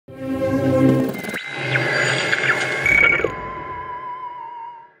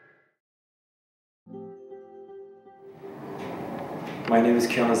My name is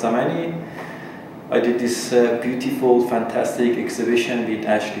Kiano and Ashley. I did this beautiful, fantastic exhibition with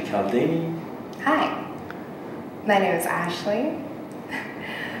Ashley Caldini. Hi, my name is Ashley.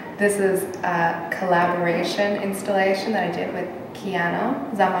 This is a collaboration installation that I did with Kiano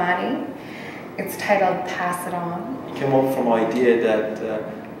Zamani. It's titled Pass It On. It came up from an idea that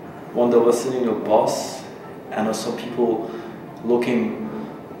one day I was sitting in a bus and I saw people looking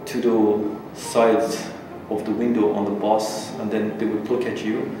to the sides of the window on the bus, and then they would look at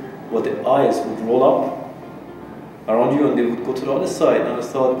you, but the eyes would roll up around you and they would go to the other side. And I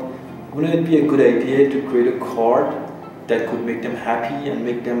thought, wouldn't it be a good idea to create a card that could make them happy and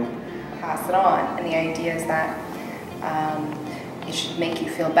make them pass it on? And the idea is that it should make you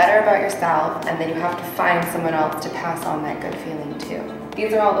feel better about yourself, and then you have to find someone else to pass on that good feeling to.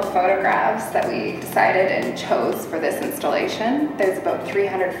 These are all the photographs that we decided and chose for this installation. There's about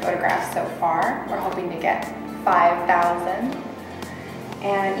 300 photographs so far. We're hoping to get 5,000.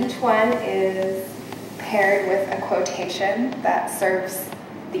 And each one is paired with a quotation that serves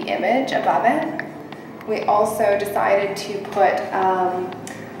the image above it. We also decided to put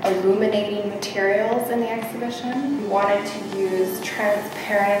illuminating materials in the exhibition. We wanted to use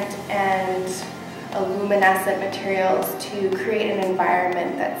transparent and luminescent materials to create an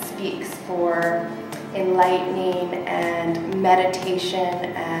environment that speaks for enlightening and meditation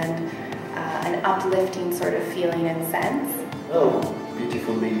and an uplifting sort of feeling and sense. Oh,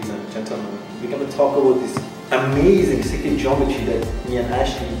 beautiful ladies and gentlemen, we're going to talk about this amazing cyclic geometry that me and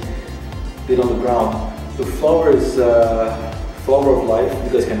Ashley did on the ground. The flower is flower of life.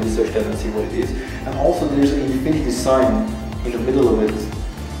 You guys can research that and see what it is. And also there's an infinity sign in the middle of it.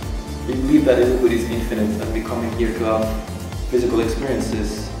 We believe that everybody is infinite and we come in here to have physical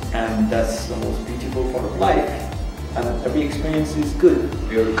experiences, and that's the most beautiful part of life. And every experience is good.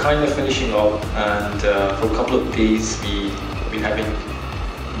 We are kind of finishing up, and for a couple of days we've been having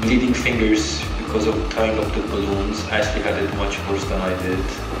bleeding fingers because of tying up the balloons. Ashley had it much worse than I did.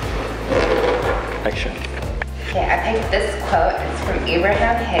 Action. Okay, I picked this quote. It's from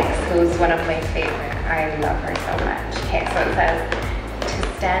Abraham Hicks, who's one of my favorite. I love her so much. Okay, so it says,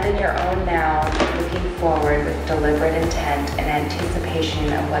 "To stand in your own now, looking forward with deliberate intent and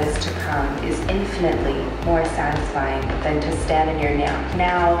anticipation of what is to come, is infinitely more satisfying than to stand in your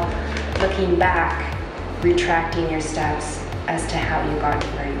now, looking back, retracting your steps as to how you got to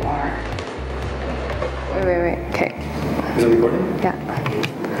where you are." Wait. Okay. Is it recording? Yeah.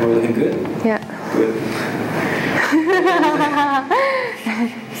 Are we looking good? Yeah. Good.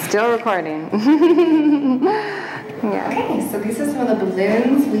 Still recording. Yeah. Okay, so these are some of the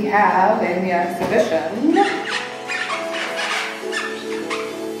balloons we have in the exhibition.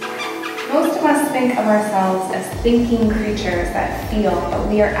 Most of us think of ourselves as thinking creatures that feel, but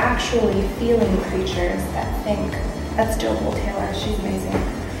we are actually feeling creatures that think. That's Jill Taylor. She's amazing.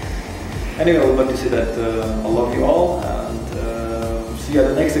 Anyway, I would like to say that I love you all, and see you at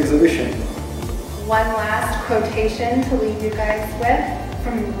the next exhibition. One last quotation to leave you guys with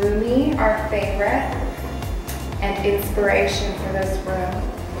from Rumi, our favorite and inspiration for this room.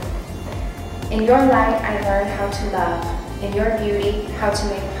 "In your light I learn how to love, in your beauty how to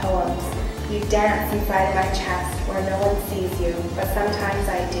make poems. You dance inside my chest where no one sees you, but sometimes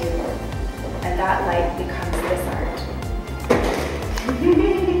I do, and that light becomes this art."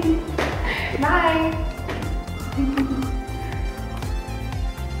 Bye!